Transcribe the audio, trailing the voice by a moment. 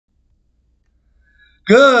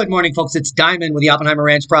Good morning, folks. It's Diamond with the Oppenheimer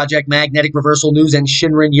Ranch Project, Magnetic Reversal News, and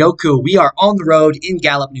Shinrin-yoku. We are on the road in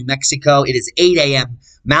Gallup, New Mexico. It is 8 a.m.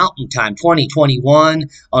 Mountain Time 2021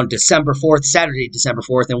 on December 4th, Saturday, December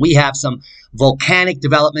 4th, and we have some volcanic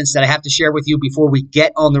developments that I have to share with you before we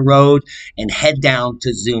get on the road and head down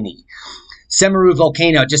to Zuni. Semeru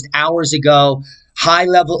Volcano, just hours ago,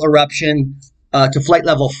 high-level eruption to flight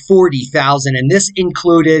level 40,000, and this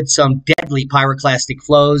included some deadly pyroclastic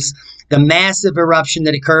flows. The massive eruption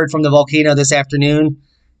that occurred from the volcano this afternoon,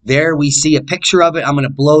 there we see a picture of it. I'm going to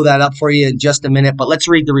blow that up for you in just a minute, but let's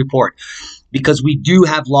read the report because we do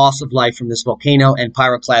have loss of life from this volcano and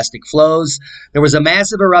pyroclastic flows. There was a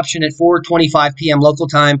massive eruption at 4:25 p.m. local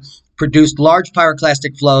time, produced large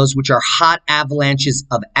pyroclastic flows, which are hot avalanches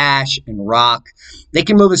of ash and rock. They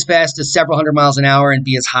can move as fast as several hundred miles an hour and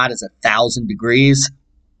be as hot as 1,000 degrees.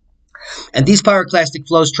 And these pyroclastic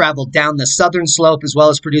flows traveled down the southern slope as well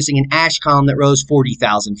as producing an ash column that rose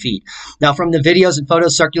 40,000 feet. Now, from the videos and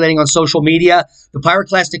photos circulating on social media, the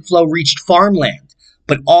pyroclastic flow reached farmland,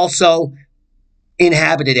 but also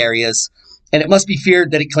inhabited areas. And it must be feared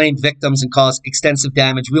that it claimed victims and caused extensive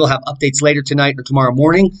damage. We'll have updates later tonight or tomorrow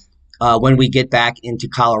morning when we get back into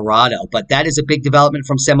Colorado. But that is a big development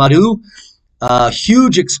from Semeru. A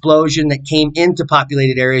huge explosion that came into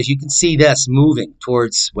populated areas. You can see this moving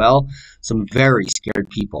towards, well, some very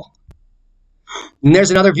scared people. And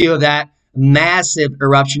there's another view of that. Massive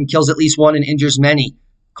eruption kills at least one and injures many,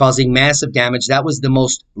 causing massive damage. That was the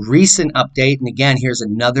most recent update. And again, here's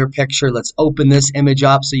another picture. Let's open this image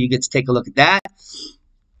up so you get to take a look at that.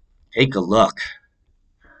 Take a look.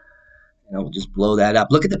 And we'll just blow that up.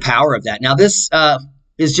 Look at the power of that. Now, this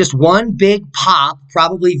is just one big pop,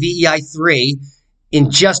 probably VEI3,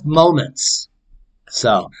 in just moments.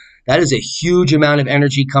 So that is a huge amount of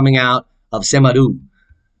energy coming out of Semeru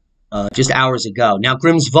just hours ago. Now,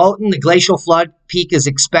 Grimsvötn, the glacial flood peak is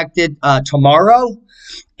expected tomorrow,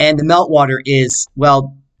 and the meltwater is,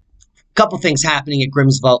 well, a couple things happening at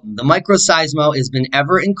Grimsvötn. The microseismo has been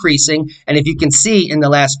ever increasing, and if you can see in the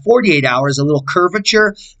last 48 hours, a little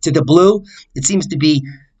curvature to the blue, it seems to be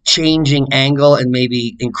changing angle and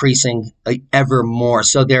maybe increasing ever more.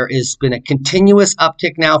 So there has been a continuous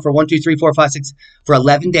uptick now for 1, 2, 3, 4, 5, 6 for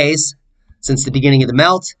 11 days since the beginning of the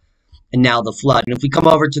melt, and now the flood. And if we come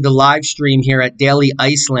over to the live stream here at Daily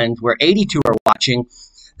Iceland, where 82 are watching,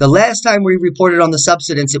 the last time we reported on the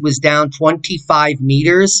subsidence, it was down 25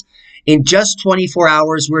 meters. In just 24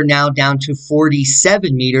 hours, we're now down to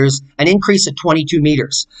 47 meters, an increase of 22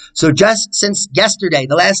 meters. So just since yesterday,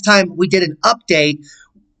 the last time we did an update,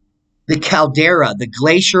 the caldera, the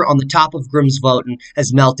glacier on the top of Grimsvötn,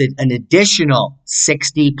 has melted an additional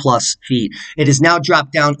 60 plus feet. It has now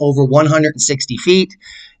dropped down over 160 feet,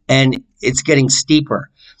 and it's getting steeper.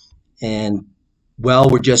 And, well,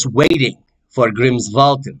 we're just waiting for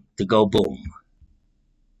Grimsvötn to go boom.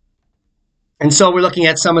 And so we're looking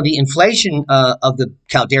at some of the inflation of the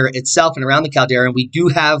caldera itself and around the caldera, and we do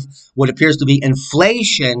have what appears to be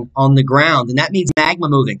inflation on the ground, and that means magma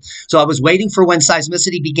moving. So I was waiting for when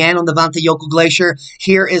seismicity began on the Vantajoki Glacier.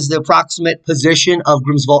 Here is the approximate position of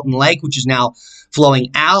Grimsvötn Lake, which is now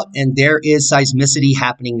flowing out, and there is seismicity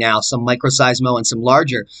happening now, some microseismo and some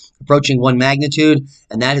larger, approaching 1 magnitude,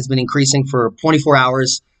 and that has been increasing for 24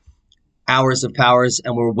 hours of powers,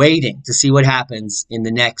 and we're waiting to see what happens in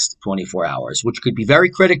the next 24 hours, which could be very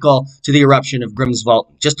critical to the eruption of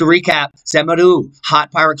Grimsvötn. Just to recap, Semeru, hot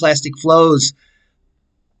pyroclastic flows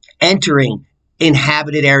entering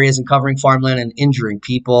inhabited areas and covering farmland and injuring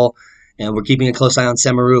people, and we're keeping a close eye on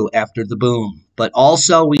Semeru after the boom. But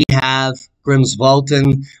also we have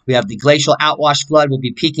Grimsvötn, we have the glacial outwash flood will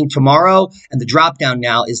be peaking tomorrow, and the drop down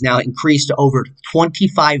now is now increased to over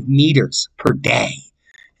 25 meters per day.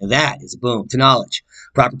 That is a boom to knowledge.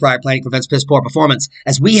 Proper prior planning prevents piss poor performance.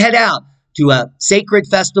 As we head out to a sacred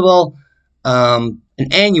festival, an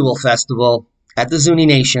annual festival at the Zuni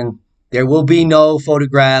Nation, there will be no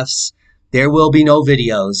photographs. There will be no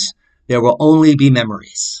videos. There will only be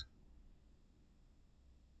memories.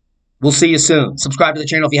 We'll see you soon. Subscribe to the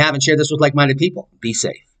channel if you haven't. Share this with like-minded people. Be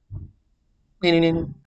safe.